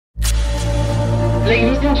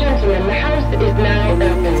Ladies and gentlemen, the house is now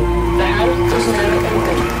open. The house is now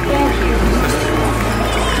open. Thank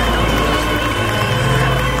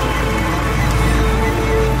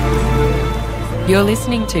you. You're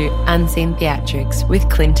listening to Unseen Theatrics with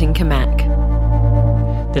Clinton Kamak.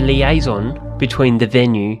 The liaison between the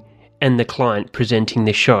venue and the client presenting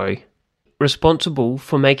the show, responsible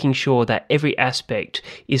for making sure that every aspect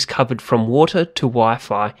is covered from water to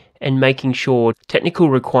Wi-Fi and making sure technical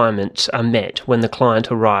requirements are met when the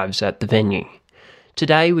client arrives at the venue.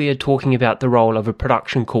 Today we are talking about the role of a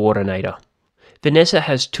production coordinator. Vanessa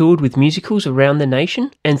has toured with musicals around the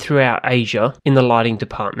nation and throughout Asia in the lighting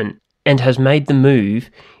department and has made the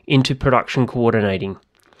move into production coordinating,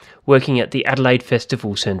 working at the Adelaide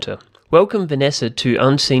Festival Centre. Welcome, Vanessa, to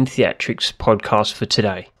Unseen Theatrics podcast for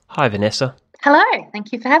today. Hi, Vanessa. Hello.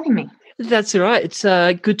 Thank you for having me. That's all right. It's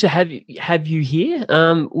good to have you here.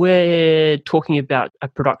 We're talking about a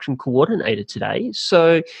production coordinator today.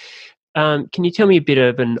 So can you tell me a bit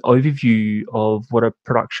of an overview of what a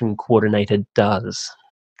production coordinator does?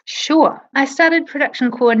 Sure. I started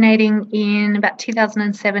production coordinating in about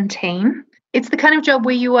 2017. It's the kind of job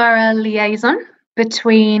where you are a liaison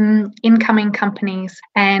between incoming companies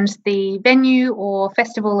and the venue or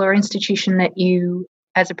festival or institution that you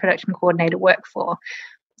as a production coordinator work for.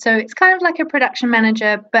 So it's kind of like a production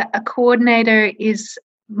manager, but a coordinator is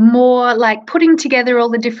more like putting together all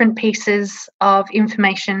the different pieces of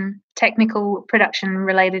information, technical production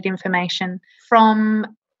related information from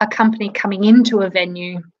a company coming into a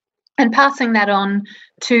venue and passing that on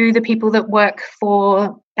to the people that work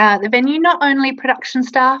for the venue, not only production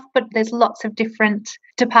staff, but there's lots of different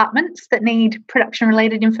departments that need production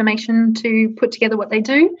related information to put together what they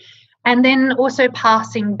do. And then also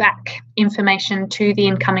passing back information to the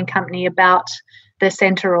incoming company about the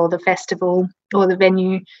centre or the festival or the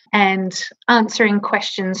venue and answering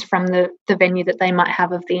questions from the venue that they might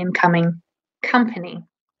have of the incoming company.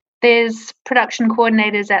 There's production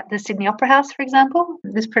coordinators at the Sydney Opera House, for example.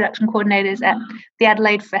 There's production coordinators at the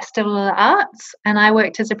Adelaide Festival of the Arts, and I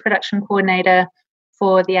worked as a production coordinator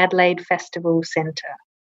for the Adelaide Festival Centre.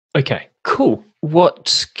 Okay, cool. What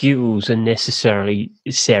skills are necessary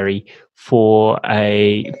for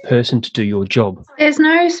a person to do your job? There's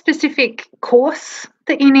no specific course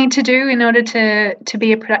that you need to do in order to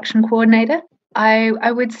be a production coordinator.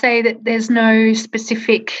 I would say that there's no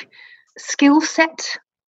specific skill set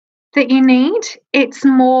that you need. It's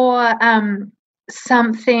more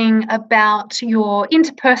something about your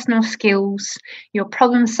interpersonal skills, your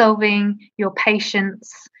problem solving, your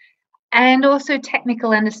patience, and also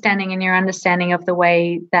technical understanding and your understanding of the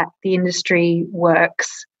way that the industry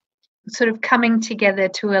works, sort of coming together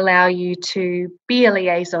to allow you to be a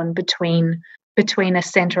liaison between a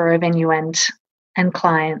centre or a venue and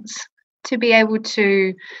clients, to be able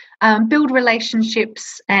to build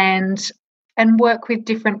relationships and work with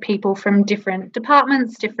different people from different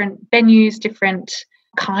departments, different venues, different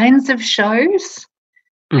kinds of shows,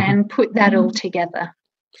 and put that all together.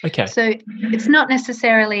 Okay. So it's not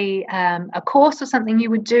necessarily a course or something you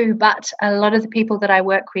would do, but a lot of the people that I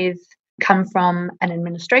work with come from an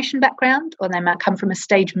administration background, or they might come from a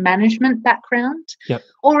stage management background, yep,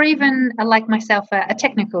 or even, like myself, a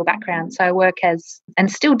technical background. So I work as, and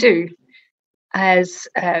still do, as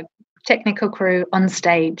a technical crew on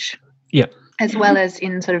stage, yep, as well as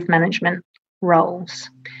in sort of management roles.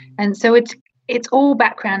 And so it's all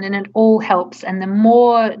background and it all helps. And the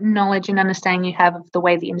more knowledge and understanding you have of the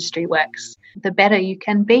way the industry works, the better you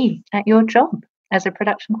can be at your job as a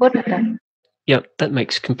production coordinator. Yeah, that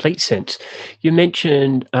makes complete sense. You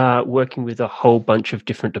mentioned working with a whole bunch of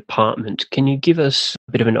different departments. Can you give us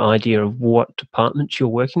a bit of an idea of what departments you're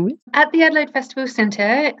working with? At the Adelaide Festival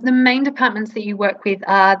Centre, the main departments that you work with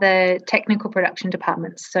are the technical production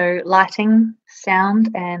departments, so lighting, sound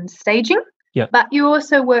and staging. Yeah. But you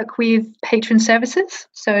also work with patron services,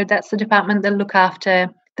 so that's the department that look after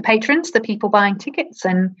the patrons, the people buying tickets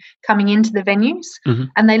and coming into the venues,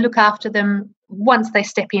 and they look after them once they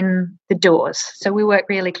step in the doors. So we work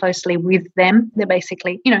really closely with them. They're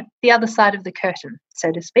basically, the other side of the curtain,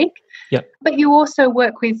 so to speak. Yeah. But you also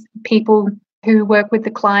work with people who work with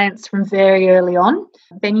the clients from very early on.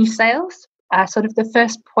 Venue sales are sort of the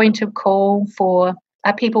first point of call for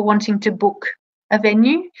people wanting to book a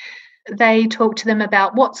venue. They talk to them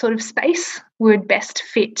about what sort of space would best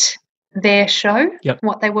fit their show, yep,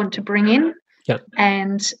 what they want to bring in. Yep.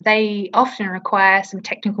 And they often require some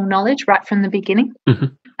technical knowledge right from the beginning.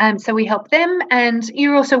 So we help them. And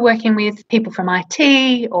you're also working with people from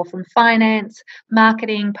IT or from finance,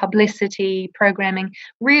 marketing, publicity, programming,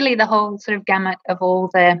 really the whole sort of gamut of all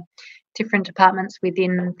the different departments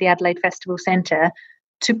within the Adelaide Festival Centre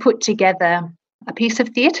to put together a piece of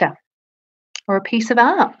theatre or a piece of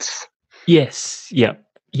art. Yes. Yep.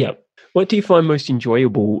 Yep. What do you find most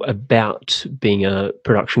enjoyable about being a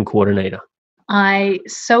production coordinator? I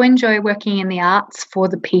so enjoy working in the arts for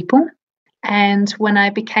the people. And when I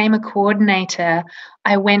became a coordinator,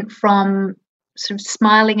 I went from sort of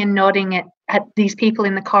smiling and nodding at these people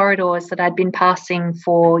in the corridors that I'd been passing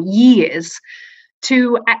for years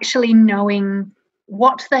to actually knowing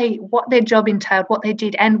what their job entailed, what they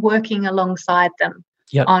did, and working alongside them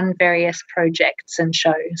on various projects and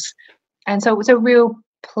shows. And so it was a real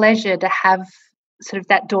pleasure to have sort of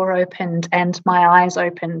that door opened and my eyes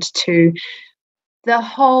opened to the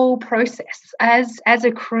whole process. As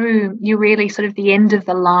a crew, you're really sort of the end of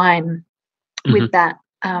the line with that,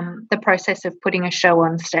 the process of putting a show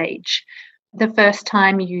on stage. The first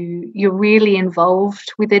time you're really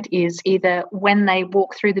involved with it is either when they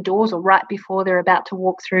walk through the doors or right before they're about to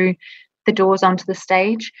walk through the doors onto the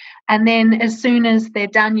stage. And then as soon as they're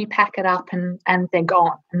done, you pack it up and they're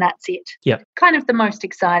gone, and that's it. Yeah. Kind of the most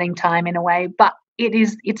exciting time in a way, but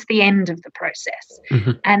it's the end of the process.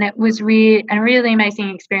 And it was a really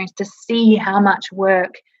amazing experience to see how much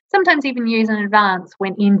work, sometimes even years in advance,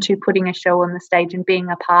 went into putting a show on the stage and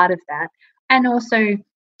being a part of that. And also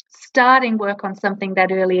starting work on something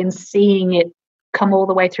that early and seeing it come all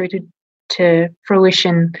the way through to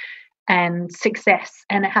fruition and success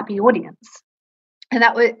and a happy audience. And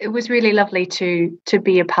it was really lovely to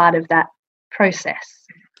be a part of that process.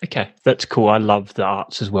 Okay, that's cool. I love the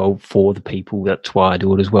arts as well for the people. That's why I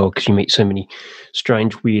do it as well, because you meet so many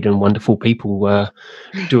strange, weird and wonderful people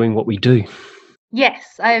doing what we do.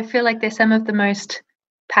 Yes, I feel like they're some of the most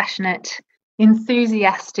passionate,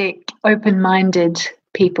 enthusiastic, open-minded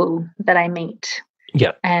people that I meet.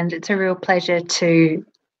 Yeah. And it's a real pleasure to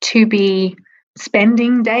be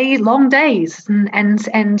spending long days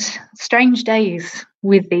and strange days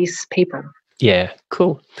with these people. Yeah,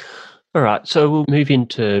 cool. All right, so we'll move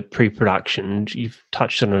into pre-production. You've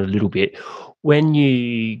touched on it a little bit. When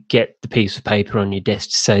you get the piece of paper on your desk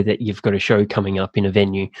to say that you've got a show coming up in a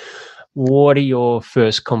venue, what are your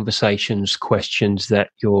first questions that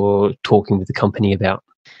you're talking with the company about?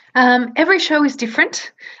 Every show is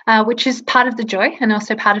different, which is part of the joy and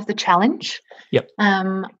also part of the challenge. Yep.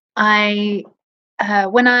 When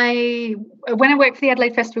I work for the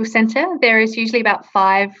Adelaide Festival Centre, there is usually about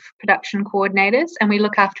 5 production coordinators, and we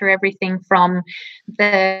look after everything from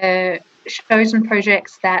the shows and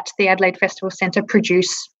projects that the Adelaide Festival Centre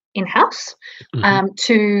produce in-house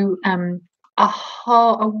to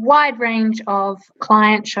a wide range of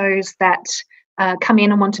client shows that come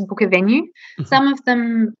in and want to book a venue. Some of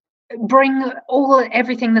them bring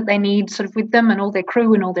everything that they need sort of with them and all their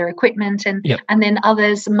crew and all their equipment, and then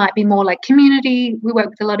others might be more like community. We work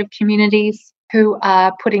with a lot of communities who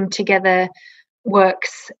are putting together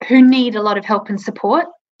works who need a lot of help and support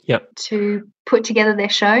to put together their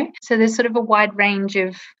show. So there's sort of a wide range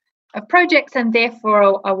of projects, and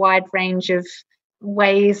therefore a wide range of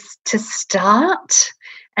ways to start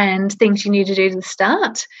and things you need to do to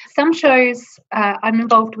start. Some shows I'm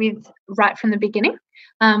involved with right from the beginning.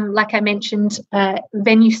 Like I mentioned,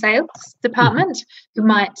 venue sales department who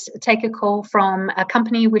might take a call from a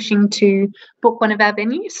company wishing to book one of our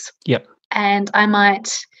venues. Yep. And I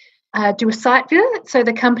might do a site visit. So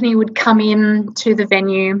the company would come in to the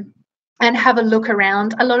venue and have a look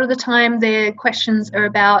around. A lot of the time their questions are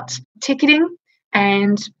about ticketing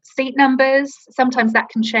and seat numbers. Sometimes that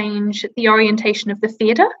can change the orientation of the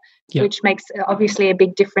theatre, which makes obviously a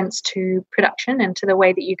big difference to production and to the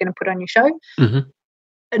way that you're going to put on your show.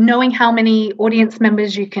 Knowing how many audience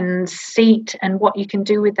members you can seat and what you can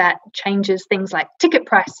do with that changes things like ticket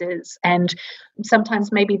prices and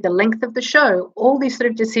sometimes maybe the length of the show, all these sort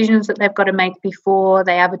of decisions that they've got to make before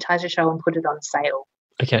they advertise a show and put it on sale.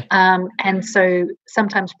 Okay. And so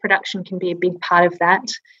sometimes production can be a big part of that.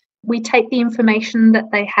 We take the information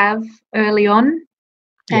that they have early on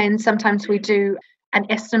and sometimes we do an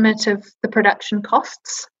estimate of the production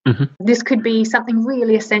costs. This could be something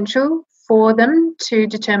really essential for them to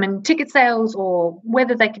determine ticket sales or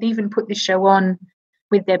whether they could even put this show on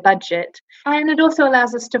with their budget. And it also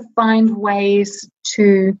allows us to find ways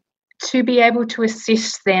to be able to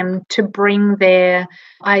assist them to bring their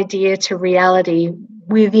idea to reality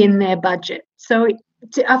within their budget. So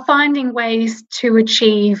finding ways to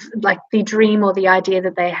achieve like the dream or the idea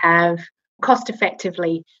that they have cost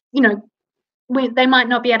effectively. You know, they might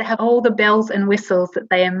not be able to have all the bells and whistles that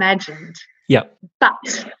they imagined.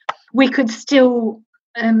 But we could still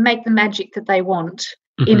make the magic that they want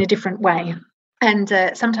in a different way. And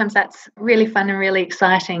sometimes that's really fun and really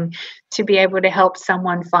exciting to be able to help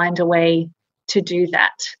someone find a way to do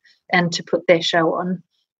that and to put their show on.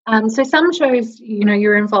 So some shows,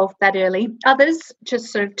 you're involved that early. Others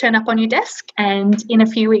just sort of turn up on your desk, and in a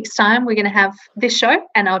few weeks' time, we're going to have this show,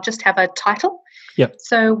 and I'll just have a title. Yep.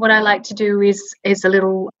 So what I like to do is a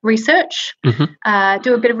little research, do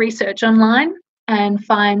a bit of research online and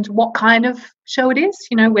find what kind of show it is,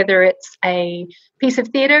 whether it's a piece of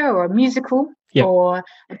theatre or a musical or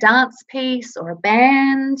a dance piece or a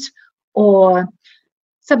band or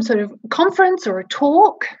some sort of conference or a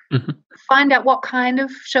talk. Find out what kind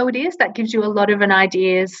of show it is. That gives you a lot of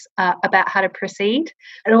ideas about how to proceed,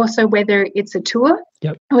 and also whether it's a tour,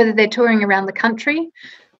 whether they're touring around the country.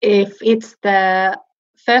 If it's the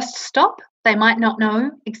first stop, they might not know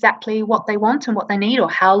exactly what they want and what they need or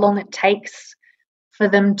how long it takes for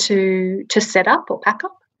them to set up or pack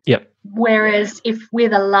up. Whereas if we're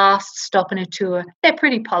the last stop in a tour, they're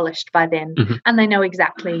pretty polished by then and they know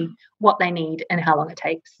exactly what they need and how long it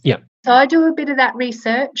takes. So I do a bit of that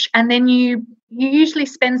research, and then you usually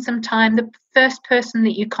spend some time. The first person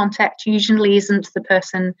that you contact usually isn't the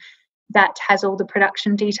person that has all the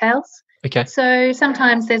production details. Okay. So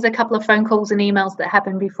sometimes there's a couple of phone calls and emails that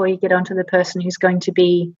happen before you get onto the person who's going to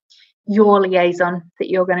be your liaison that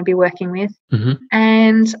you're going to be working with.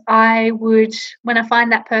 And I would, when I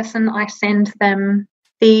find that person, I send them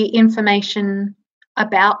the information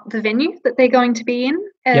about the venue that they're going to be in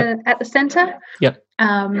at the centre.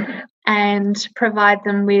 And provide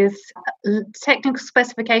them with technical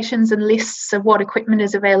specifications and lists of what equipment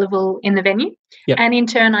is available in the venue. And in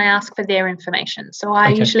turn, I ask for their information. So I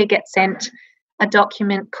usually get sent a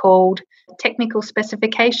document called technical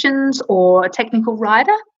specifications or a technical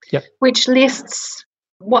rider, which lists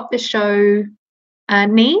what the show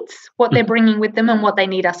needs, what they're bringing with them, and what they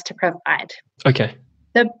need us to provide. Okay.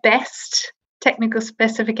 The best technical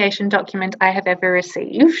specification document I have ever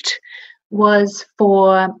received was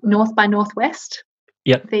for North by Northwest,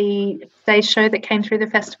 the stage show that came through the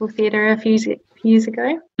Festival Theatre a few years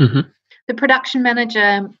ago. The production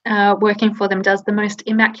manager working for them does the most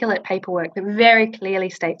immaculate paperwork that very clearly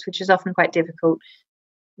states, which is often quite difficult,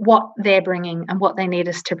 what they're bringing and what they need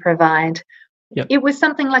us to provide. It was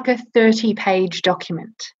something like a 30-page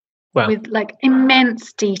document with like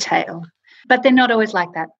immense detail, but they're not always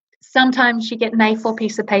like that. Sometimes you get an A4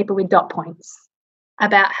 piece of paper with dot points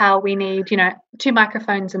about how we need, 2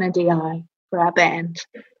 microphones and a DI for our band.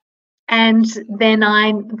 And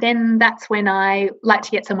then that's when I like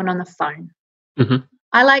to get someone on the phone.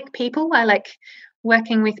 I like people. I like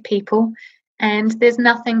working with people. And there's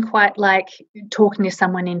nothing quite like talking to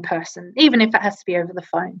someone in person, even if it has to be over the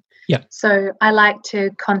phone. So I like to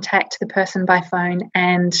contact the person by phone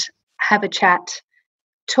and have a chat,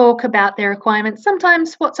 talk about their requirements.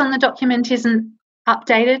 Sometimes what's on the document isn't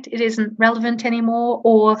updated, it isn't relevant anymore,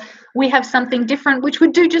 or we have something different which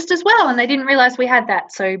would do just as well and they didn't realize we had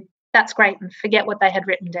that, so that's great, and forget what they had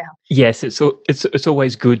written down. Yes, it's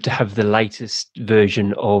always good to have the latest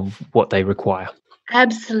version of what they require.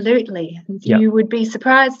 Absolutely. You would be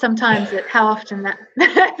surprised sometimes at how often that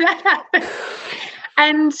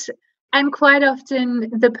happens. And quite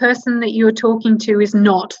often the person that you're talking to is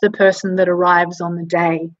not the person that arrives on the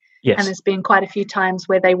day. And there's been quite a few times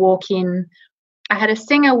where they walk in. I had a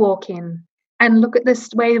singer walk in and look at this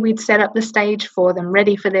way we'd set up the stage for them,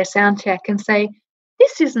 ready for their sound check, and say,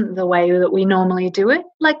 this isn't the way that we normally do it.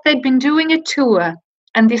 Like they'd been doing a tour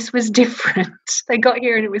and this was different. They got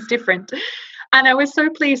here and it was different. And I was so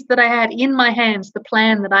pleased that I had in my hands the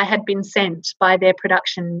plan that I had been sent by their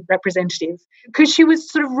production representative, because she was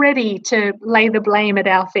sort of ready to lay the blame at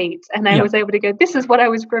our feet. And I was able to go, this is what I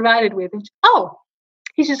was provided with. And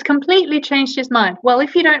he's just completely changed his mind. Well,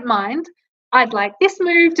 if you don't mind, I'd like this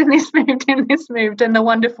moved and this moved and this moved, and the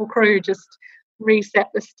wonderful crew just reset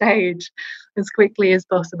the stage as quickly as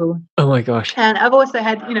possible. Oh my gosh. And I've also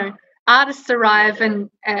had, artists arrive and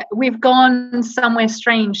we've gone somewhere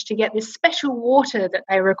strange to get this special water that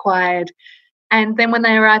they required. And then when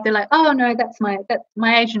they arrive, they're like, oh no, that's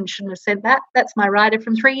my agent shouldn't have said that. That's my rider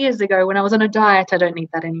from 3 years ago when I was on a diet. I don't need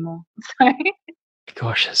that anymore.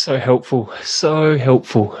 Gosh, so helpful. So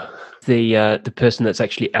helpful. The person that's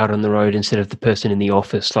actually out on the road instead of the person in the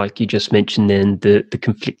office, like you just mentioned then, the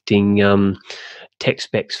conflicting tech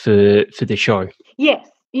specs for the show. Yes,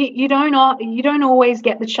 you don't always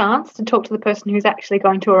get the chance to talk to the person who's actually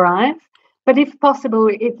going to arrive, but if possible,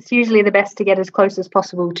 it's usually the best to get as close as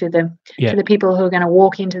possible to the people who are going to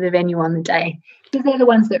walk into the venue on the day, because they're the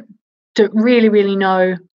ones that really, really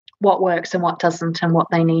know what works and what doesn't and what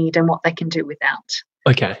they need and what they can do without.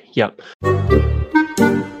 Okay, yep.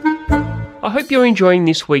 I hope you're enjoying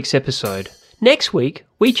this week's episode. Next week,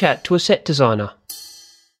 we chat to a set designer.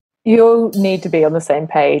 You'll need to be on the same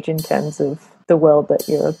page in terms of the world that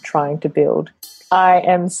you're trying to build. I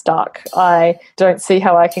am stuck. I don't see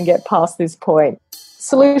how I can get past this point.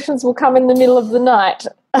 Solutions will come in the middle of the night.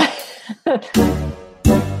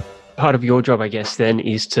 Part of your job, I guess, then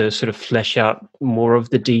is to sort of flesh out more of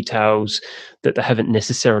the details that they haven't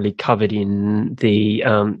necessarily covered in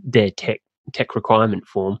their tech requirement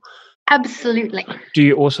form. Absolutely. Do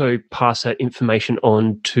you also pass that information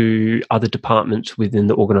on to other departments within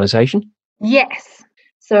the organisation? Yes.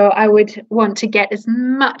 So I would want to get as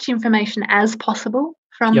much information as possible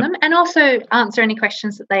from them, and also answer any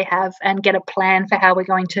questions that they have and get a plan for how we're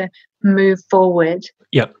going to move forward.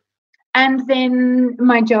 Yep. And then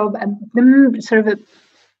my job, the sort of a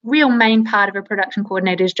real main part of a production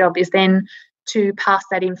coordinator's job is then to pass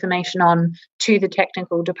that information on to the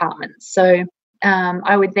technical departments. So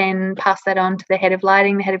I would then pass that on to the head of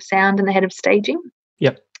lighting, the head of sound, and the head of staging.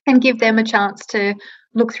 Yep. And give them a chance to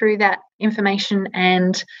look through that information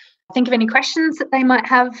and think of any questions that they might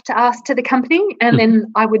have to ask to the company, and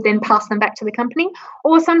then I would then pass them back to the company.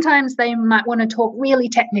 Or sometimes they might want to talk really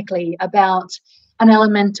technically about an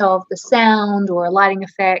element of the sound or a lighting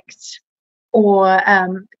effect, or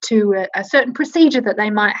to a certain procedure that they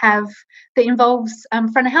might have that involves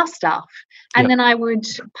front of house staff. And then I would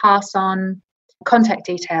pass on contact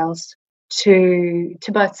details to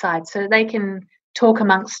both sides so they can talk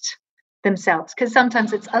amongst themselves, because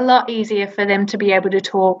sometimes it's a lot easier for them to be able to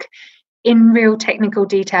talk in real technical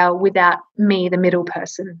detail without me, the middle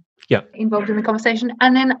person, involved in the conversation.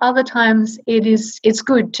 And then other times it's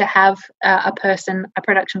good to have a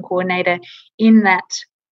production coordinator in that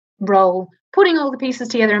role, putting all the pieces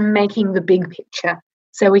together and making the big picture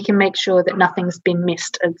so we can make sure that nothing's been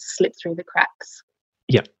missed and slipped through the cracks.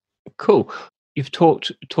 Yeah, cool. You've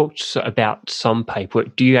talked about some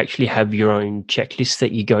paperwork. Do you actually have your own checklist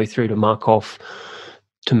that you go through to mark off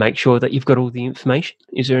to make sure that you've got all the information?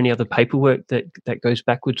 Is there any other paperwork that goes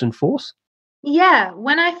backwards and forth? Yeah,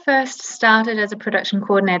 when I first started as a production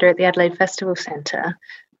coordinator at the Adelaide Festival Centre,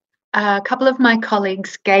 a couple of my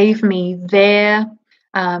colleagues gave me their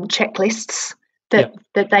checklists that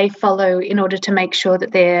they follow in order to make sure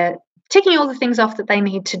that they're ticking all the things off that they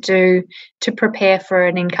need to do to prepare for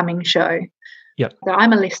an incoming show. Yep. So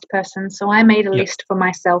I'm a list person, so I made a list for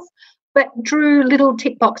myself, but drew little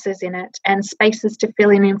tick boxes in it and spaces to fill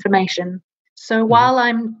in information. So while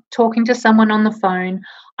I'm talking to someone on the phone,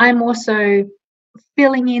 I'm also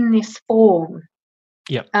filling in this form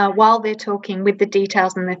while they're talking with the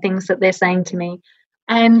details and the things that they're saying to me.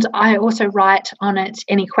 And I also write on it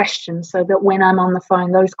any questions so that when I'm on the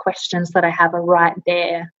phone, those questions that I have are right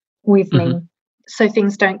there with me so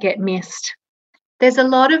things don't get missed. There's a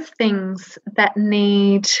lot of things that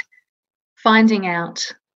need finding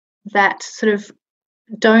out that sort of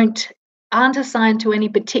aren't assigned to any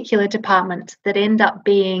particular department that end up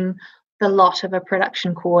being the lot of a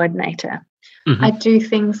production coordinator. I do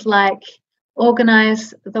things like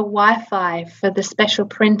organise the Wi-Fi for the special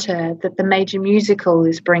printer that the Major Musical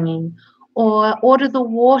is bringing, or order the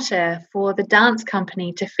water for the dance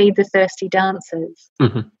company to feed the thirsty dancers.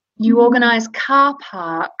 You organise car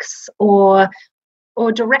parks or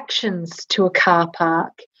directions to a car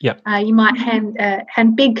park. You might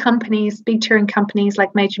hand big touring companies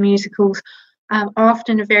like Major Musicals are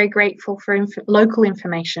often very grateful for local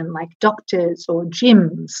information like doctors or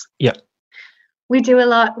gyms. We do a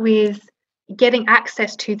lot with getting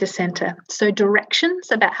access to the centre, so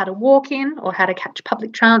directions about how to walk in or how to catch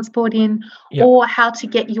public transport in, or how to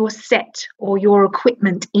get your set or your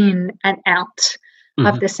equipment in and out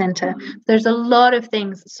of the centre. There's a lot of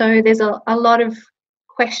things. So there's a lot of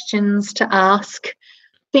questions to ask,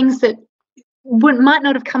 things that might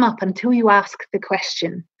not have come up until you ask the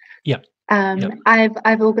question.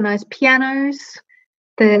 I've organised pianos,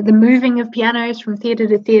 the moving of pianos from theatre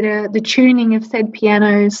to theatre, the tuning of said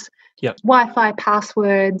pianos, Wi-Fi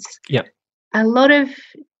passwords, a lot of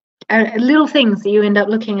little things that you end up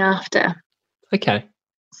looking after. Okay.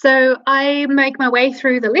 So I make my way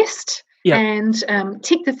through the list and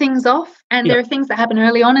tick the things off. And there are things that happen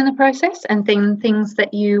early on in the process and things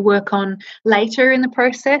that you work on later in the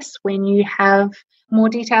process when you have more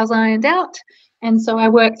details ironed out. And so I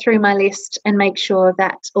work through my list and make sure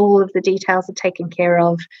that all of the details are taken care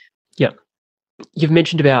of. You've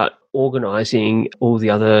mentioned about organising all the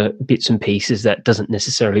other bits and pieces that doesn't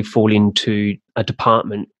necessarily fall into a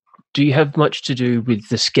department. Do you have much to do with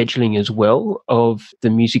the scheduling as well of the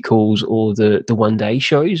musicals or the one-day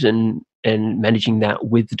shows and managing that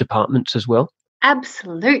with the departments as well?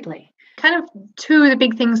 Absolutely. Kind of two of the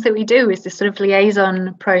big things that we do is this sort of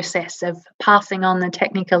liaison process of passing on the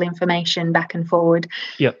technical information back and forward.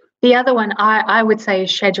 The other one I would say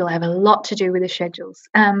is schedule. I have a lot to do with the schedules.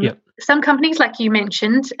 Some companies, like you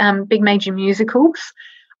mentioned, big major musicals,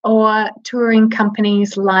 or touring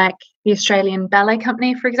companies like the Australian Ballet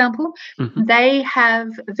Company, for example, they have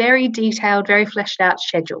very detailed, very fleshed out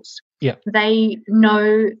schedules. Yeah. They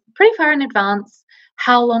know pretty far in advance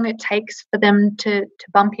how long it takes for them to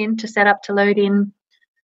bump in, to set up, to load in,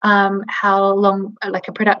 how long like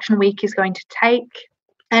a production week is going to take.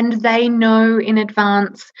 And they know in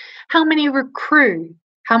advance how many local crew,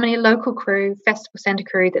 festival centre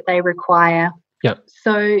crew that they require. Yeah.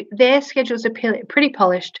 So their schedules are pretty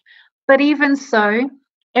polished. But even so,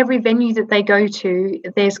 every venue that they go to,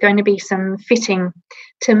 there's going to be some fitting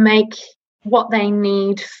to make what they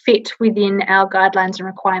need fit within our guidelines and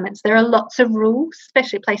requirements. There are lots of rules,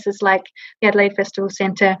 especially places like the Adelaide Festival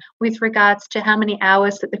Centre, with regards to how many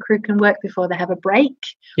hours that the crew can work before they have a break,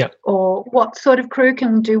 or what sort of crew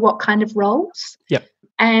can do what kind of roles. Yeah.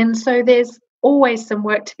 And so there's always some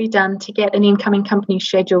work to be done to get an incoming company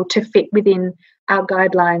schedule to fit within our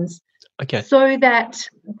guidelines. Okay. So that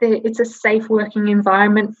it's a safe working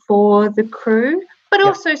environment for the crew, but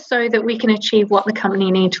also so that we can achieve what the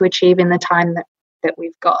company need to achieve in the time that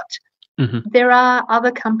we've got. There are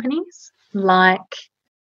other companies like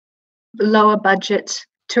lower budget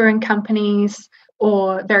touring companies,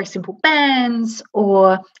 or very simple bands,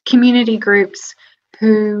 or community groups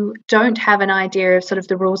who don't have an idea of sort of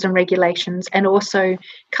the rules and regulations, and also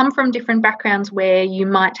come from different backgrounds where you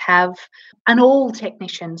might have an all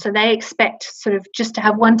technician. So they expect sort of just to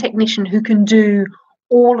have one technician who can do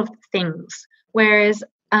all of the things. Whereas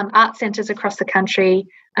art centres across the country,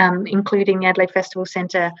 including the Adelaide Festival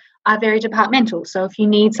Centre, are very departmental. So if you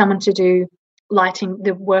need someone to do lighting,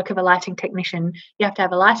 the work of a lighting technician, you have to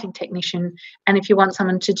have a lighting technician. And if you want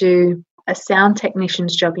someone to do a sound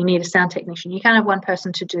technician's job, you need a sound technician. You can't have one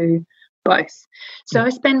person to do both. So I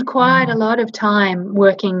spend quite a lot of time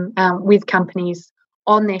working with companies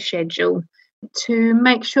on their schedule to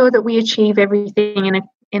make sure that we achieve everything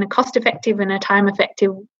in a cost-effective and a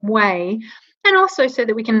time-effective way, and also so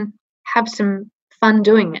that we can have some fun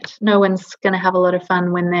doing it. No one's going to have a lot of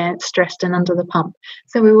fun when they're stressed and under the pump.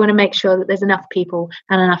 So we want to make sure that there's enough people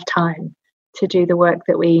and enough time to do the work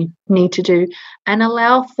that we need to do, and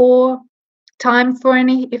allow for time for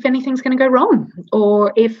if anything's going to go wrong,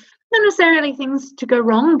 or if not necessarily things to go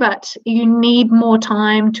wrong, but you need more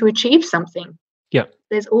time to achieve something. Yeah.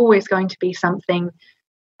 There's always going to be something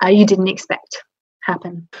you didn't expect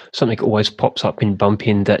happen. Something always pops up in bump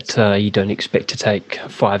in that you don't expect to take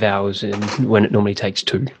 5 hours when it normally takes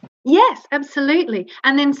 2. Yes, absolutely.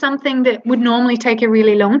 And then something that would normally take a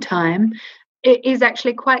really long time, it is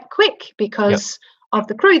actually quite quick because of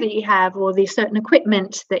the crew that you have, or the certain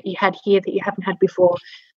equipment that you had here that you haven't had before.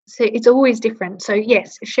 So it's always different. So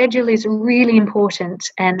yes, schedule is really important,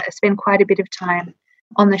 and I spend quite a bit of time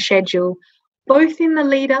on the schedule, both in the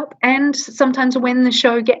lead up and sometimes when the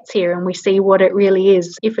show gets here and we see what it really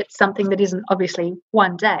is. If it's something that isn't obviously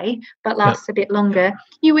one day but lasts a bit longer,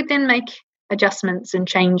 you would then make adjustments and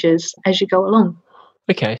changes as you go along.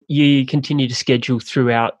 Okay. You continue to schedule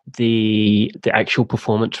throughout the actual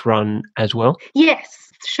performance run as well? Yes.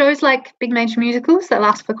 Shows like big major musicals that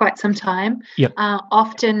last for quite some time,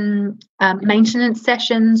 often maintenance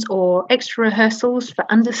sessions or extra rehearsals for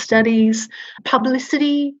understudies,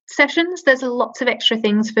 publicity sessions. There's lots of extra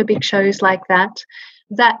things for big shows like that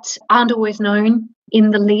aren't always known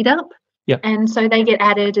in the lead up. Yep. And so they get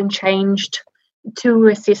added and changed to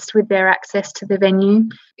assist with their access to the venue.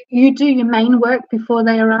 You do your main work before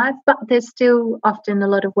they arrive, but there's still often a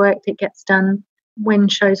lot of work that gets done when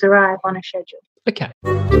shows arrive on a schedule. Okay.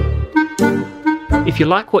 If you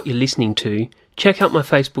like what you're listening to, check out my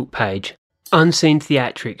Facebook page, Unseen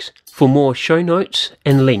Theatrics, for more show notes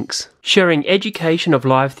and links sharing education of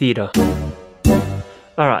live theatre.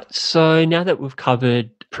 Alright, so now that we've covered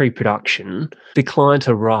pre-production, the client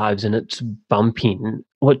arrives and it's bump in.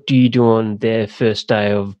 What do you do on their first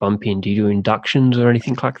day of bump in? Do you do inductions or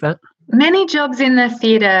anything like that? Many jobs in the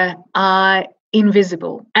theatre are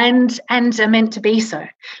invisible and are meant to be so,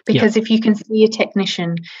 because if you can see a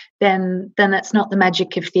technician, then that's not the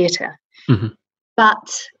magic of theatre. Mm-hmm.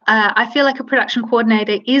 But I feel like a production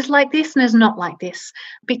coordinator is like this and is not like this,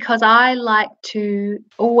 because I like to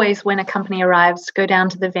always, when a company arrives, go down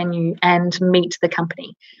to the venue and meet the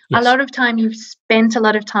company. Yes. A lot of time you've spent a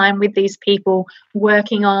lot of time with these people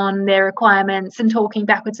working on their requirements and talking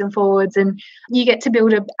backwards and forwards, and you get to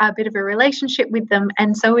build a bit of a relationship with them.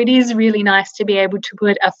 And so it is really nice to be able to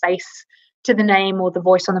put a face to the name or the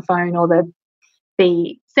voice on the phone or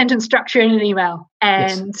the sentence structure in an email,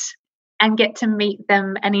 and get to meet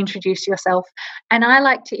them and introduce yourself. And I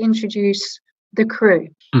like to introduce the crew.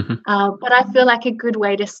 But I feel like a good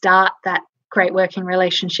way to start that great working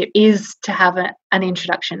relationship is to have an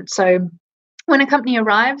introduction. So when a company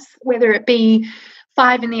arrives, whether it be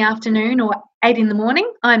 5 in the afternoon or 8 in the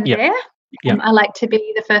morning, I'm there. I like to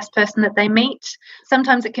be the first person that they meet.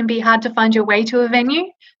 Sometimes it can be hard to find your way to a venue.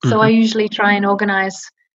 So I usually try and organise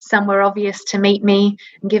somewhere obvious to meet me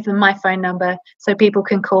and give them my phone number so people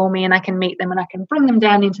can call me and I can meet them and I can bring them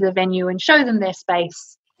down into the venue and show them their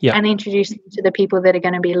space and introduce them to the people that are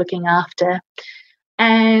going to be looking after.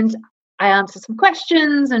 And I answer some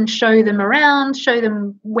questions and show them around, show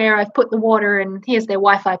them where I've put the water and here's their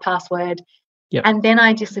Wi-Fi password. And then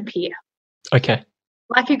I disappear. Okay.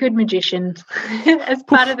 Like a good magician, as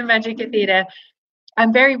part of the Magic at Theatre,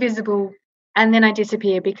 I'm very visible and then I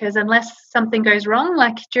disappear because unless something goes wrong,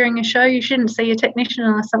 like during a show, you shouldn't see a technician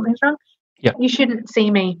unless something's wrong. You shouldn't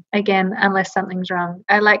see me again unless something's wrong.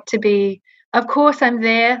 I like to be, of course, I'm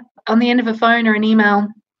there on the end of a phone or an email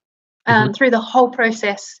through the whole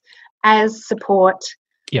process as support.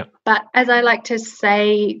 But as I like to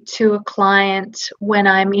say to a client when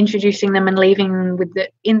I'm introducing them and leaving with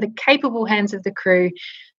in the capable hands of the crew,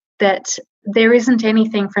 that there isn't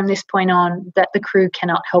anything from this point on that the crew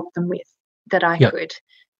cannot help them with that I could.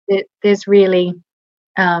 There's really,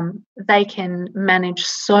 they can manage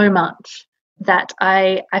so much that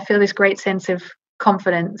I feel this great sense of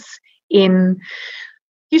confidence in.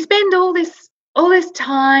 You spend all this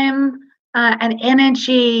time and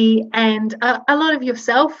energy and a lot of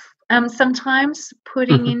yourself sometimes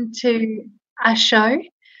putting into a show.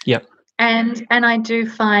 And I do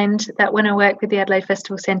find that when I work with the Adelaide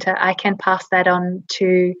Festival Centre, I can pass that on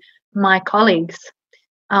to my colleagues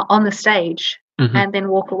on the stage and then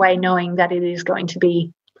walk away knowing that it is going to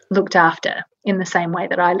be looked after in the same way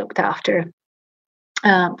that I looked after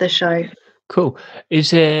the show. Cool.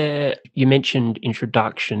 You mentioned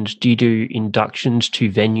introductions. Do you do inductions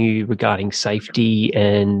to venue regarding safety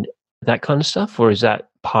and that kind of stuff, or is that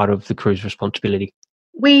part of the crew's responsibility?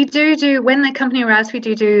 We do when the company arrives, we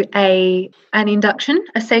do an induction,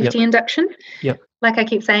 a safety induction. Like I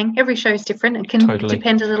keep saying, every show is different. It can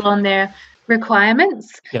depend a little on their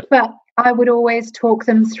requirements. But I would always talk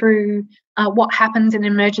them through what happens in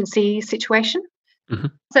an emergency situation.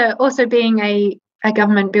 So also being a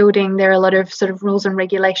government building, there are a lot of sort of rules and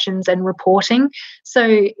regulations and reporting.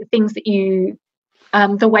 So things that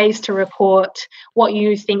the ways to report what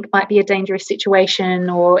you think might be a dangerous situation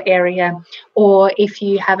or area, or if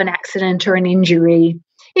you have an accident or an injury,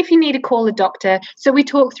 if you need to call a doctor. So we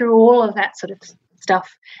talk through all of that sort of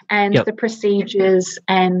stuff and the procedures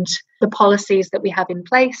and the policies that we have in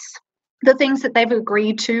place, the things that they've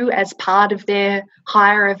agreed to as part of their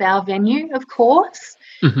hire of our venue, of course.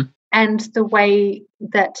 And the way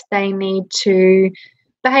that they need to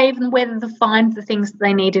behave and whether to find the things that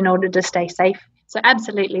they need in order to stay safe. So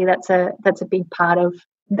absolutely, that's a big part of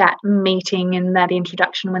that meeting and that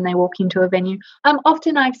introduction when they walk into a venue.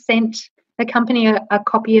 Often I've sent the company a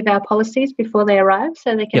copy of our policies before they arrive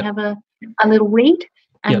so they can have a little read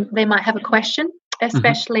and they might have a question.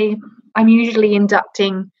 Especially, I'm usually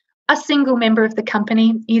inducting a single member of the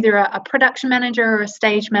company, either a production manager or a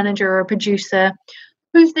stage manager or a producer,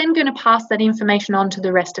 who's then going to pass that information on to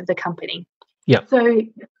the rest of the company. So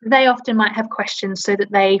they often might have questions so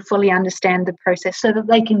that they fully understand the process so that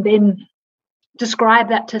they can then describe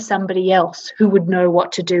that to somebody else who would know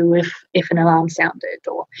what to do if an alarm sounded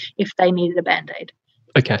or if they needed a Band-Aid.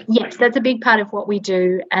 Yes, that's a big part of what we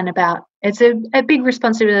do, and it's a big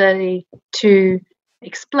responsibility to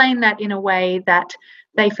explain that in a way that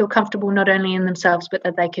they feel comfortable not only in themselves but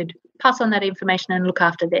that they could pass on that information and look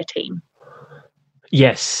after their team.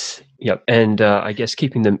 Yes. And I guess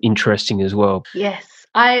keeping them interesting as well. Yes.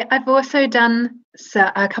 I've also done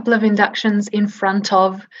a couple of inductions in front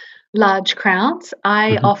of large crowds.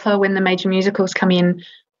 I offer, when the major musicals come in,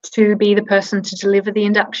 to be the person to deliver the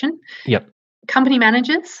induction. Company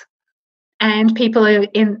managers and people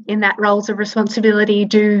in that roles of responsibility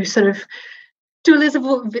do sort of do a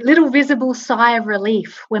little visible sigh of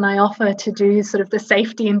relief when I offer to do sort of the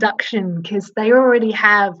safety induction, because they already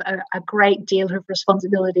have a great deal of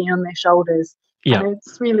responsibility on their shoulders. And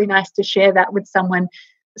it's really nice to share that with someone.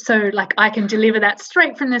 So like I can deliver that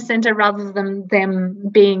straight from the centre rather than them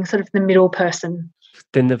being sort of the middle person.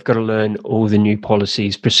 Then they've got to learn all the new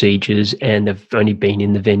policies, procedures, and they've only been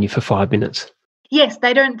in the venue for 5 minutes. Yes,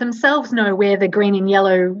 they don't themselves know where the green and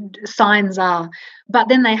yellow signs are, but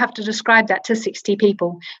then they have to describe that to 60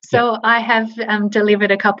 people. So I have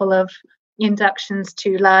delivered a couple of inductions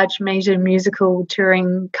to large major musical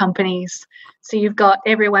touring companies. So you've got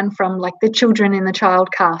everyone from like the children in the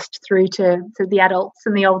child cast through to the adults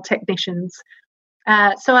and the old technicians.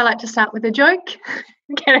 So I like to start with a joke,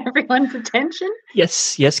 get everyone's attention.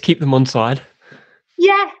 Yes, keep them on side.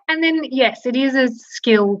 Yeah, and then, yes, it is a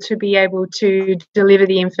skill to be able to deliver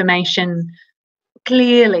the information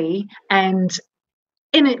clearly and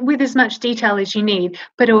in it with as much detail as you need,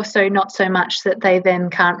 but also not so much that they then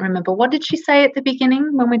can't remember. What did she say at the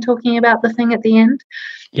beginning when we're talking about the thing at the end?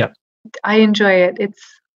 Yep. I enjoy it.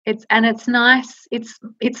 It's nice.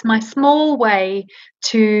 It's my small way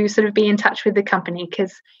to sort of be in touch with the company,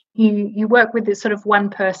 because you work with this sort of one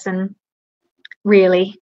person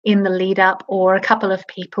really in the lead up, or a couple of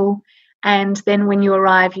people, and then when you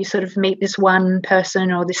arrive you sort of meet this one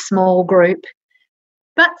person or this small group.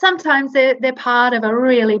 But sometimes they're part of a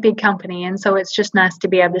really big company, and so it's just nice to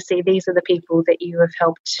be able to see these are the people that you have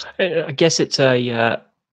helped. I guess it's a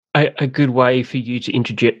good way for you to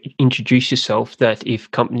introduce yourself, that if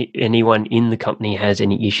anyone in the company has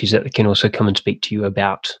any issues, that they can also come and speak to you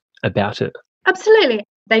about it. Absolutely.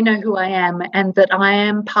 They know who I am, and that I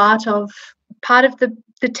am part of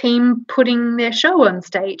the team putting their show on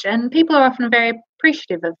stage, and people are often very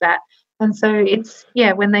appreciative of that. And so it's,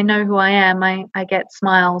 when they know who I am, I get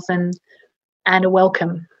smiles and a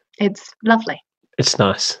welcome. It's lovely. It's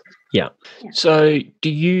nice. Yeah. So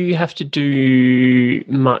do you have to do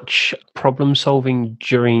much problem solving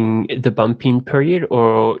during the bump-in period,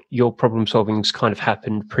 or your problem solving's kind of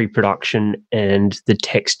happened pre-production and the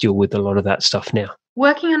techs deal with a lot of that stuff now?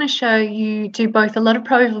 Working on a show, you do both a lot of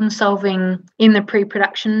problem solving in the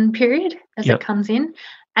pre-production period as it comes in,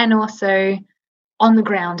 and also on the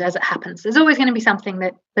ground as it happens. There's always going to be something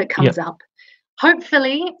that comes up.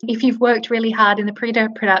 Hopefully, if you've worked really hard in the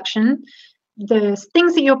pre-production, the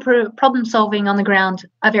things that you're problem solving on the ground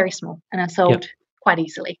are very small and are solved quite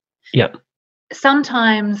easily. Yeah.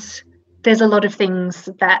 Sometimes there's a lot of things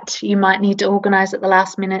that you might need to organise at the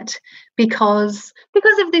last minute because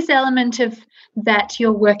of this element of that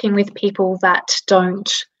you're working with people that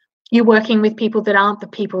you're working with people that aren't the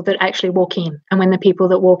people that actually walk in. And when the people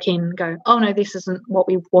that walk in go, oh no, this isn't what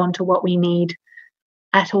we want or what we need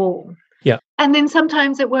at all. Yeah. And then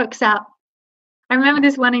sometimes it works out. I remember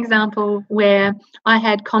this one example where I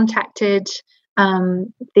had contacted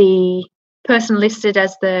the person listed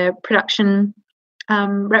as the production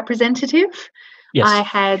representative. Yes. I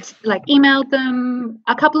had emailed them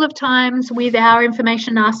a couple of times with our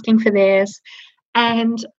information asking for theirs,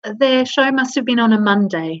 and their show must have been on a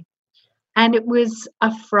Monday, and it was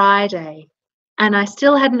a Friday, and I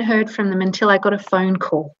still hadn't heard from them until I got a phone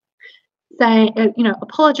call. They,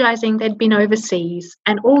 apologising they'd been overseas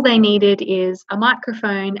and all they needed is a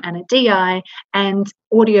microphone and a DI and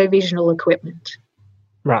audio-visual equipment.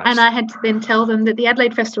 Right. And I had to then tell them that the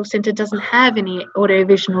Adelaide Festival Centre doesn't have any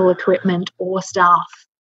audio-visual equipment or staff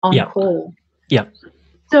on call. Yeah.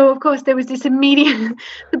 So, of course, there was this immediate,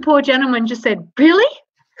 the poor gentleman just said, really?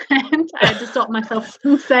 And I had to stop myself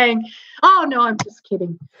from saying, oh, no, I'm just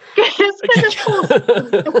kidding. Because of course.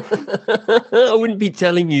 I wouldn't be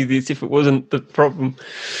telling you this if it wasn't the problem.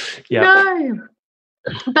 Yeah. No.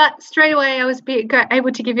 But straight away I was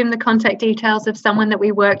able to give him the contact details of someone that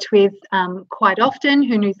we worked with quite often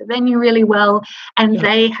who knew the venue really well, and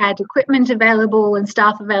they had equipment available and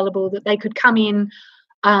staff available that they could come in.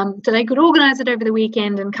 So they could organise it over the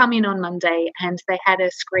weekend and come in on Monday, and they had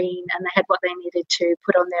a screen and they had what they needed to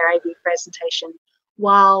put on their AV presentation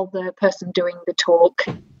while the person doing the talk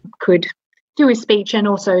could do his speech and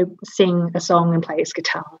also sing a song and play his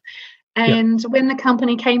guitar. And when the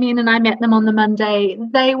company came in and I met them on the Monday,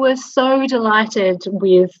 they were so delighted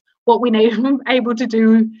with what we were able to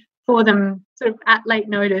do for them sort of at late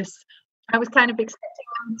notice. I was kind of expecting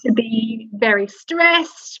them to be very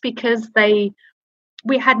stressed because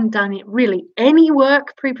we hadn't done really any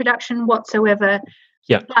work pre-production whatsoever.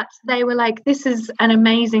 Yeah. But they were like, this is an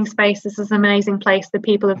amazing space. This is an amazing place. The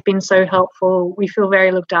people have been so helpful. We feel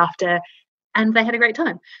very looked after. And they had a great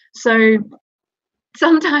time. So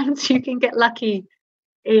sometimes you can get lucky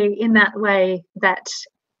in that way that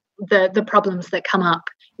the problems that come up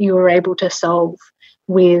you are able to solve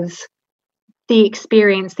with the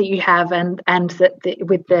experience that you have and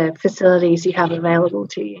with the facilities you have available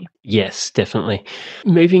to you. Yes, definitely.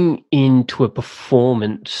 Moving into a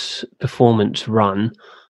performance run,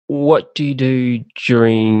 what do you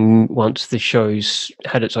do once the show's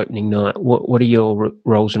had its opening night? What are your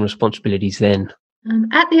roles and responsibilities then?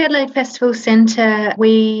 At the Adelaide Festival Centre,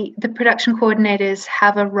 the production coordinators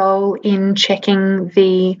have a role in checking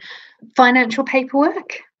the financial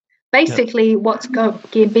paperwork. Basically, what's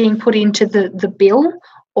being put into the bill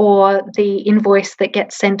or the invoice that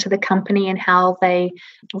gets sent to the company and how they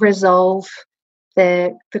resolve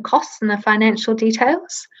the costs and the financial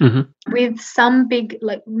details. With some big,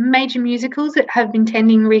 like major musicals that have been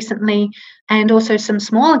tending recently, and also some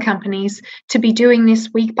smaller companies, to be doing this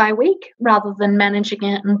week by week rather than managing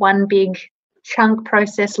it in one big chunk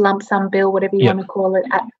process, lump sum bill, whatever you want to call it,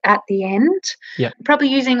 at the end. Probably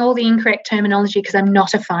using all the incorrect terminology because I'm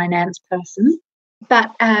not a finance person,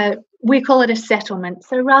 but we call it a settlement.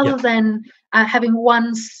 So rather than having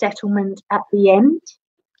one settlement at the end,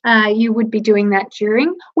 you would be doing that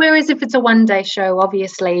during. Whereas if it's a one-day show,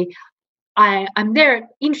 obviously I'm there,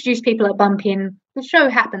 introduce people at Bump In. The show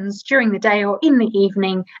happens during the day or in the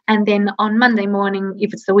evening, and then on Monday morning,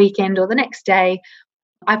 if it's the weekend or the next day,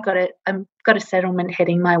 I've got a settlement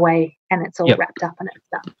heading my way, and it's all wrapped up and it's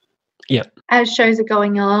done. As shows are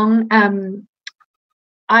going along,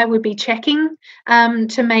 I would be checking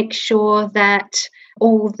to make sure that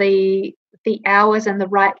all the hours and the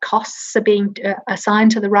right costs are being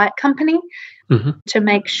assigned to the right company, to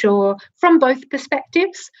make sure from both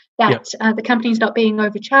perspectives that the company's not being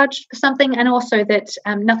overcharged for something, and also that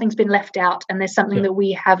nothing's been left out and there's something that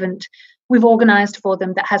we've organised for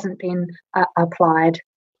them that hasn't been applied.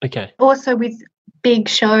 Okay. Also with big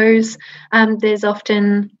shows, there's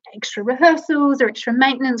often extra rehearsals or extra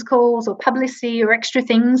maintenance calls or publicity or extra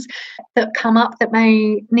things that come up that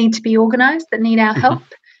may need to be organised, that need our help.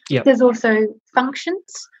 There's also functions.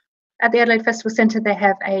 At the Adelaide Festival Centre, they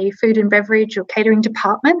have a food and beverage or catering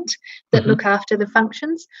department that look after the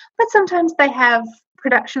functions, but sometimes they have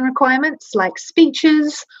production requirements like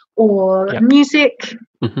speeches or music,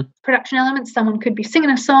 production elements. Someone could be singing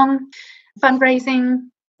a song, fundraising.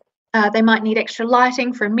 They might need extra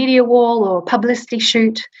lighting for a media wall or a publicity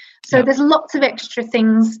shoot. So there's lots of extra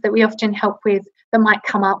things that we often help with that might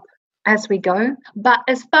come up as we go. But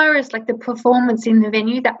as far as like the performance in the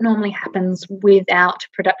venue, that normally happens without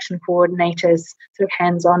production coordinators' sort of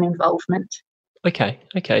hands-on involvement. Okay.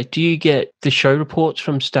 Do you get the show reports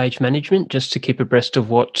from stage management just to keep abreast of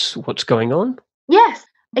what's going on? Yes.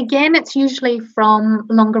 Again, it's usually from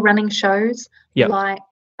longer running shows like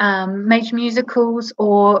major musicals,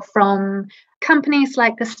 or from companies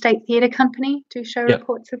like the State Theatre Company do show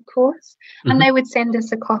reports, of course, and they would send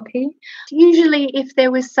us a copy. Usually if there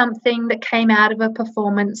was something that came out of a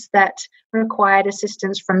performance that required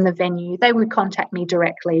assistance from the venue, they would contact me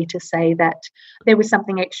directly to say that there was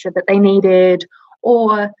something extra that they needed,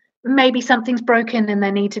 or maybe something's broken and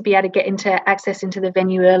they need to be able to get access into the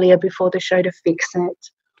venue earlier before the show to fix it.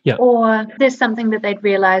 Or there's something that they'd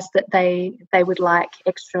realised that they would like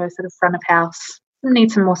extra sort of front of house,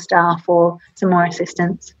 need some more staff or some more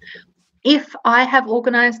assistance. If I have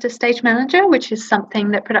organised a stage manager, which is something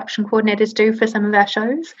that production coordinators do for some of our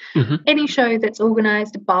shows, any show that's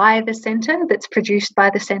organised by the centre, that's produced by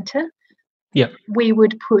the centre, we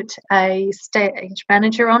would put a stage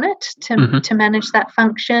manager on it to manage that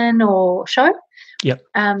function or show.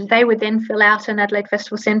 They would then fill out an Adelaide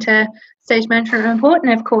Festival Centre stage management report,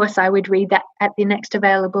 and of course I would read that at the next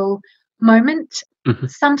available moment.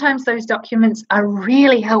 Sometimes those documents are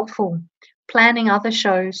really helpful planning other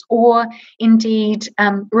shows, or indeed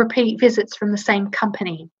repeat visits from the same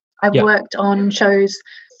company. I've worked on shows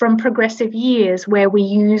from progressive years where we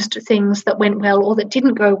used things that went well or that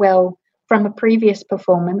didn't go well from a previous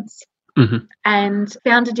performance, and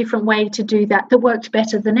found a different way to do that worked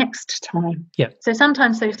better the next time. So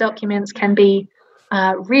sometimes those documents can be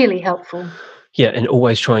really helpful. And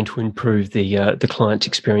always trying to improve the client's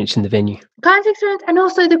experience in the venue. Client's experience, and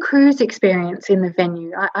also the crew's experience in the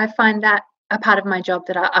venue. I find that a part of my job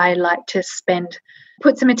that I like to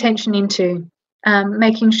put some attention into,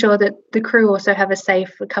 making sure that the crew also have a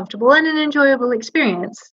safe, comfortable and an enjoyable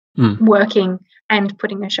experience working and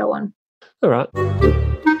putting a show on. All right.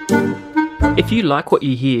 If you like what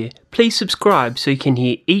you hear, please subscribe so you can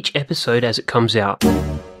hear each episode as it comes out.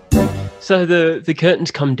 So the curtains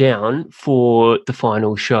come down for the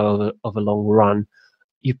final show of a long run.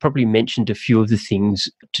 You've probably mentioned a few of the things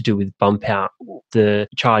to do with bump out, the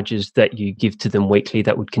charges that you give to them weekly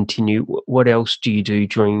that would continue. What else do you do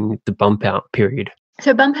during the bump out period?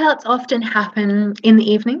 So bump outs often happen in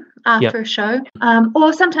the evening after a show,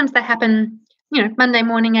 or sometimes they happen Monday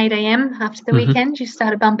morning, 8 a.m. after the weekend, you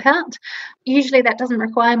start a bump out. Usually that doesn't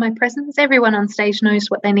require my presence. Everyone on stage knows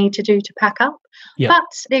what they need to do to pack up.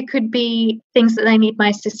 But there could be things that they need my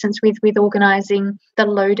assistance with organising the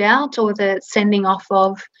loadout or the sending off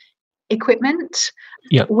of equipment.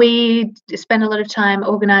 We spend a lot of time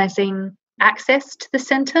organising access to the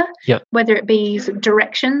centre, whether it be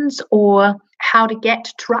directions or how to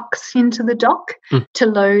get trucks into the dock to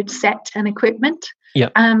load set and equipment.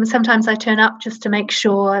 Yep. Sometimes I turn up just to make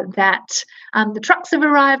sure that the trucks have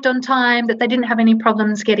arrived on time, that they didn't have any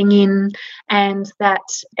problems getting in, and that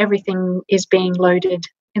everything is being loaded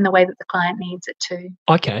in the way that the client needs it to.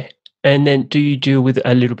 Okay. And then do you deal with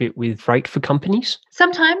a little bit with freight for companies?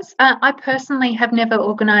 Sometimes. I personally have never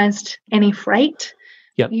organised any freight.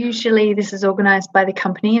 Yep. Usually this is organised by the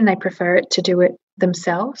company and they prefer it to do it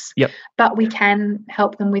themselves. Yep. But we can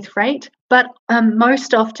help them with freight. But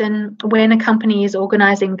most often when a company is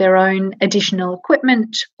organising their own additional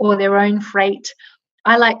equipment or their own freight,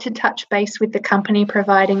 I like to touch base with the company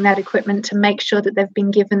providing that equipment to make sure that they've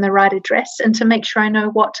been given the right address and to make sure I know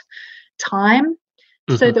what time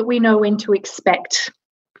so that we know when to expect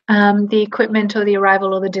the equipment or the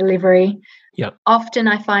arrival or the delivery. Yep. Often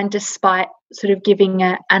I find despite sort of giving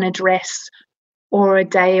an address or a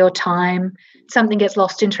day or time, something gets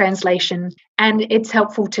lost in translation, and it's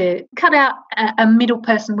helpful to cut out a middle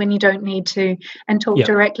person when you don't need to and talk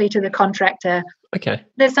directly to the contractor. Okay.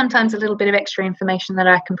 There's sometimes a little bit of extra information that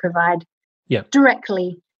I can provide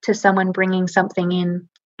directly to someone bringing something in,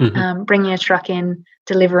 bringing a truck in,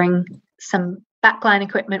 delivering some backline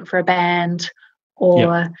equipment for a band,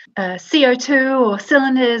 or CO2 or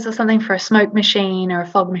cylinders or something for a smoke machine or a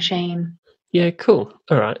fog machine. Yeah, cool.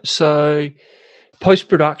 All right. So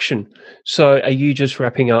post-production. So are you just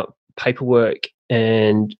wrapping up paperwork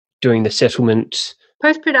and doing the settlements?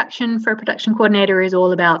 Post-production for a production coordinator is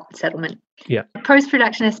all about settlement. Yeah.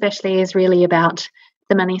 Post-production especially is really about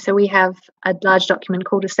the money. So we have a large document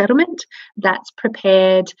called a settlement that's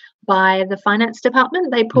prepared by the finance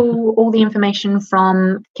department. They pull all the information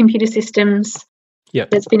from computer systems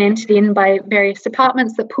that's been entered in by various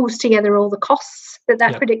departments that pulls together all the costs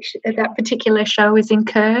that particular show is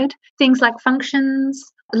incurred. Things like functions,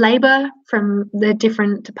 labour from the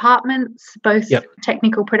different departments, both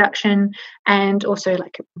technical production and also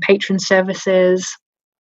like patron services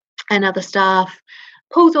and other staff,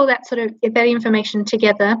 pulls all that that information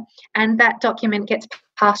together, and that document gets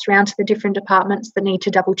passed around to the different departments that need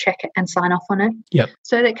to double check it and sign off on it. Yep.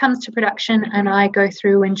 So that comes to production and I go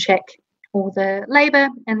through and check all the labour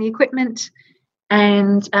and the equipment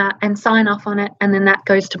and sign off on it, and then that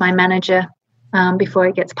goes to my manager before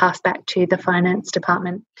it gets passed back to the finance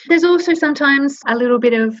department. There's also sometimes a little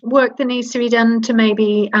bit of work that needs to be done to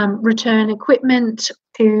maybe return equipment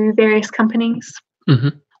to various companies.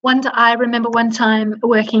 I remember one time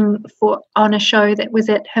working on a show that was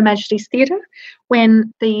at Her Majesty's Theatre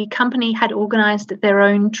when the company had organised their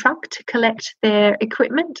own truck to collect their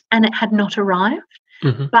equipment and it had not arrived.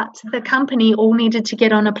 But the company all needed to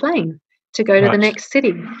get on a plane to go to the next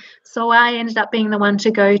city. So I ended up being the one to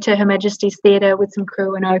go to Her Majesty's Theatre with some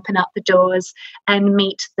crew and open up the doors and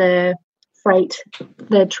meet the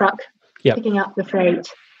truck picking up the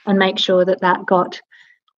freight and make sure that got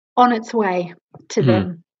on its way to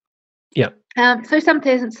them. So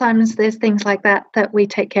sometimes there's things like that we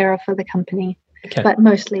take care of for the company. Okay. But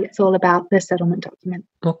mostly it's all about the settlement document.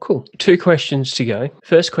 Oh, cool. 2 questions to go.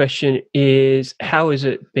 First question is, how is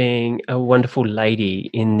it being a wonderful lady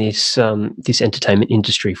in this this entertainment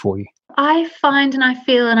industry for you? I find and I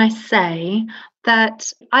feel and I say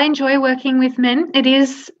that I enjoy working with men. It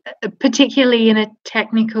is particularly in a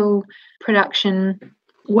technical production,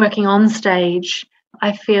 working on stage.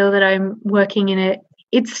 I feel that I'm working in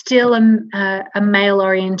it's still a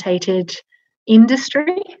male-orientated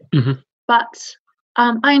industry. But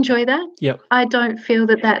I enjoy that. Yep. I don't feel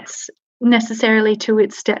that that's necessarily to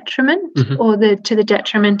its detriment or to the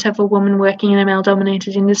detriment of a woman working in a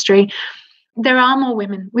male-dominated industry. There are more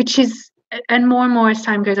women, and more as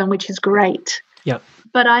time goes on, which is great. Yep.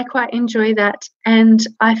 But I quite enjoy that. And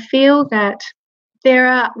I feel that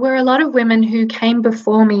there were a lot of women who came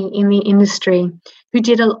before me in the industry who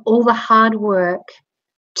did all the hard work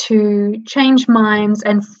to change minds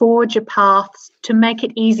and forge a path to make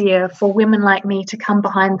it easier for women like me to come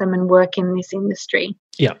behind them and work in this industry.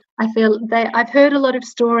 Yeah. I feel I've heard a lot of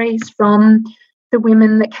stories from the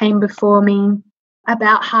women that came before me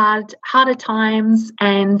about harder times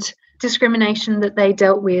and discrimination that they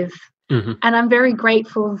dealt with. And I'm very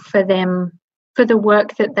grateful for them, for the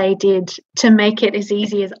work that they did to make it as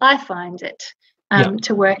easy as I find it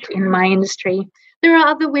to work in my industry. There are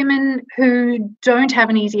other women who don't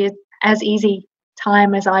have as easy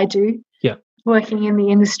time as I do working in the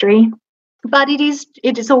industry, but it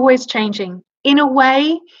is always changing. In a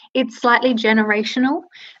way, it's slightly generational,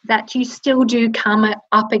 that you still do come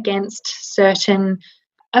up against certain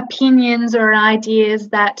opinions or ideas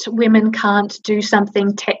that women can't do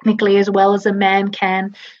something technically as well as a man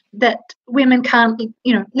can, that women can't,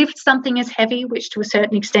 lift something as heavy, which to a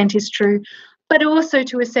certain extent is true, but also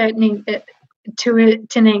to a certain to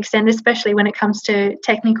an extent, especially when it comes to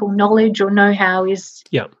technical knowledge or know-how, is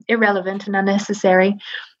irrelevant and unnecessary.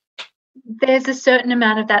 There's a certain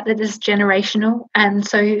amount of that is generational, and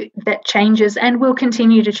so that changes and will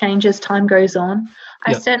continue to change as time goes on.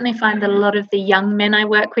 I certainly find that a lot of the young men I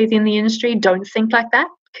work with in the industry don't think like that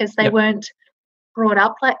because they weren't brought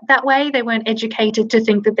up like that way. They weren't educated to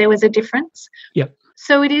think that there was a difference.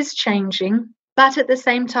 So it is changing, but at the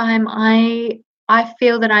same time, I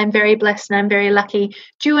feel that I'm very blessed and I'm very lucky,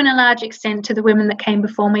 due in a large extent to the women that came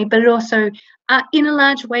before me, but also in a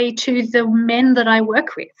large way to the men that I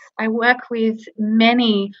work with. I work with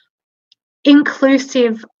many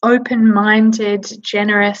inclusive, open-minded,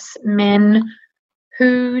 generous men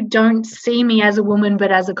who don't see me as a woman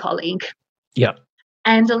but as a colleague.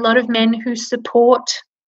 And a lot of men who support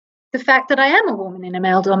the fact that I am a woman in a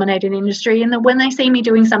male-dominated industry, and that when they see me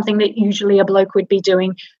doing something that usually a bloke would be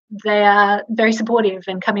doing, they are very supportive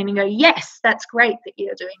and come in and go, yes, that's great that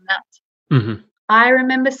you're doing that. I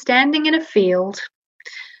remember standing in a field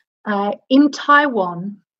in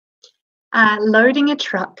Taiwan, loading a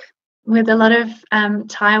truck with a lot of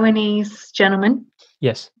Taiwanese gentlemen.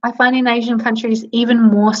 I find in Asian countries even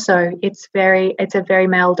more so. It's a very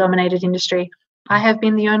male-dominated industry. I have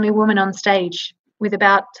been the only woman on stage with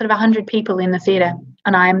about sort of 100 people in the theatre,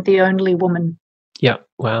 and I am the only woman.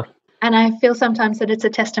 Wow. And I feel sometimes that it's a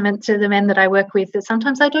testament to the men that I work with that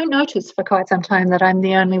sometimes I don't notice for quite some time that I'm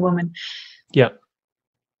the only woman.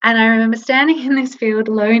 And I remember standing in this field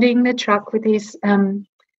loading the truck with these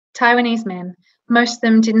Taiwanese men. Most of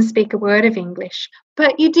them didn't speak a word of English,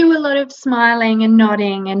 but you do a lot of smiling and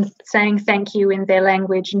nodding and saying thank you in their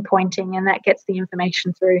language and pointing, and that gets the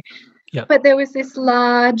information through. But there was this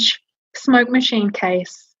large smoke machine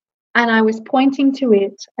case, and I was pointing to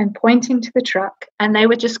it and pointing to the truck, and they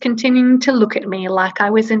were just continuing to look at me like I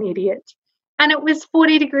was an idiot. And it was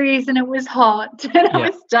 40 degrees and it was hot and I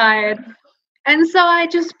was tired. And so I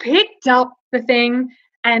just picked up the thing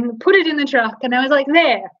and put it in the truck, and I was like,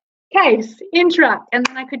 there, case, in truck. And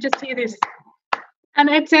then I could just hear this. And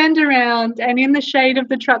I turned around, and in the shade of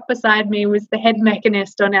the truck beside me was the head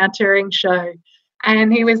mechanist on our touring show.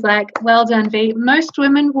 And he was like, well done, V. Most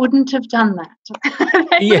women wouldn't have done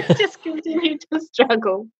that. They would just continue to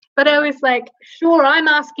struggle. But I was like, sure, I'm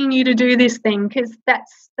asking you to do this thing because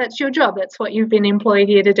that's your job. That's what you've been employed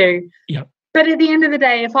here to do. But at the end of the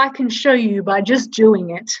day, if I can show you by just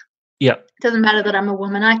doing it, it doesn't matter that I'm a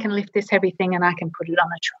woman. I can lift this heavy thing and I can put it on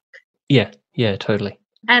a truck. Yeah, totally.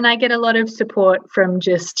 And I get a lot of support from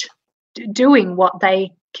just doing what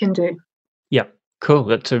they can do. Cool.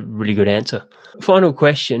 That's a really good answer. Final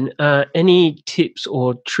question. Any tips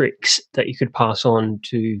or tricks that you could pass on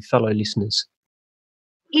to fellow listeners?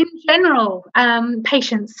 In general,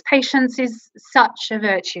 patience. Patience is such a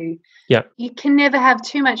virtue. You can never have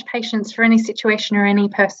too much patience for any situation or any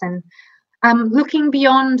person. Looking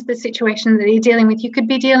beyond the situation that you're dealing with, you could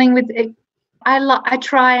be dealing with I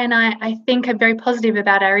try, and I think I'm very positive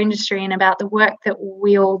about our industry and about the work that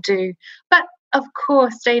we all do. But of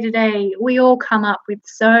course, day to day, we all come up with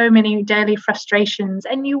so many daily frustrations,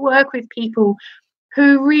 and you work with people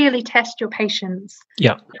who really test your patience.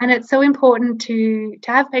 And it's so important to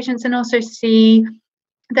have patience and also see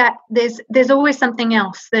that there's always something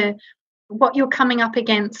else. What you're coming up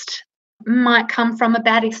against might come from a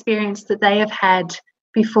bad experience that they have had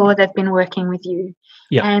before they've been working with you.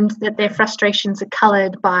 And that their frustrations are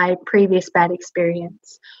coloured by previous bad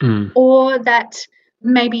experience. Or that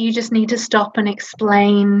maybe you just need to stop and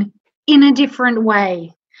explain in a different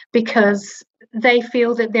way because they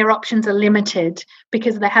feel that their options are limited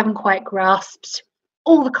because they haven't quite grasped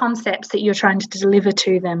all the concepts that you're trying to deliver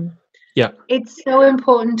to them. It's so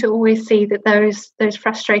important to always see that those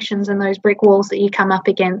frustrations and those brick walls that you come up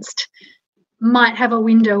against might have a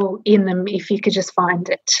window in them if you could just find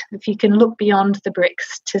it, if you can look beyond the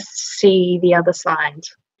bricks to see the other side.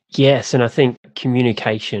 Yes, and I think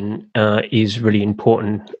communication is really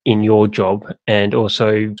important in your job, and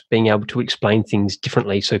also being able to explain things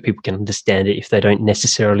differently so people can understand it if they don't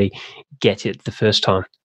necessarily get it the first time.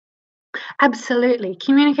 Absolutely.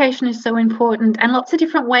 Communication is so important, and lots of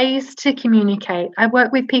different ways to communicate. I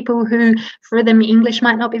work with people who, for them, English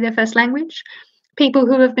might not be their first language, people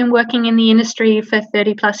who have been working in the industry for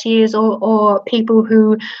 30 plus years, or people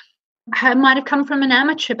who might have come from an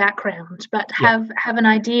amateur background but have an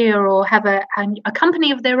idea or have a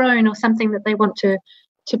company of their own or something that they want to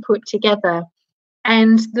put together.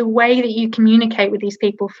 And the way that you communicate with these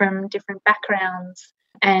people from different backgrounds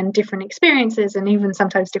and different experiences and even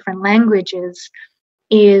sometimes different languages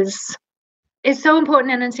is so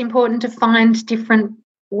important, and it's important to find different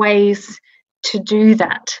ways to do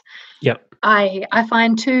that. Yep. I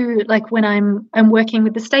find too, like when I'm working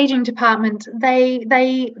with the staging department, they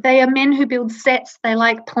are men who build sets. They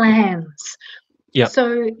like plans. Yep.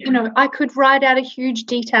 So, I could write out a huge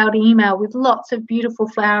detailed email with lots of beautiful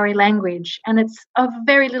flowery language, and it's of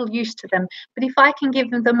very little use to them. But if I can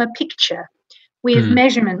give them a picture with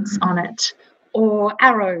measurements on it, or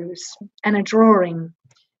arrows and a drawing,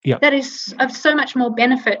 that is of so much more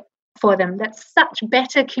benefit for them. That's such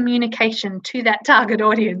better communication to that target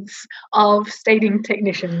audience of staging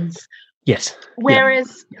technicians. Yes.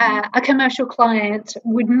 Whereas a commercial client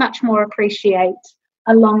would much more appreciate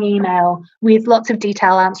a long email with lots of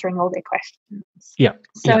detail answering all their questions. Yeah.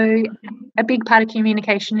 So a big part of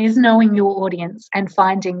communication is knowing your audience and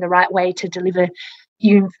finding the right way to deliver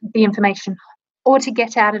you the information, or to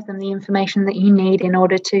get out of them the information that you need in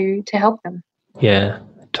order to help them. Yeah,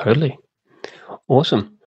 totally.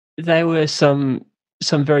 Awesome. They were some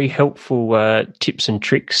very helpful tips and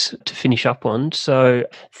tricks to finish up on. So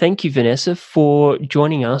thank you, Vanessa, for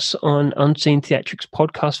joining us on Unseen Theatrics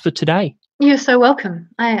podcast for today. You're so welcome.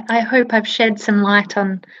 I hope I've shed some light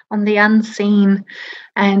on the unseen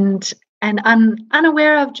and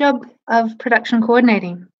unaware of job of production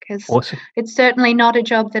coordinating, because Awesome. It's certainly not a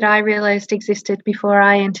job that I realised existed before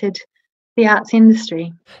I entered the arts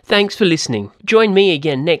industry. Thanks for listening. Join me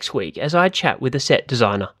again next week as I chat with a set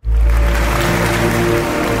designer.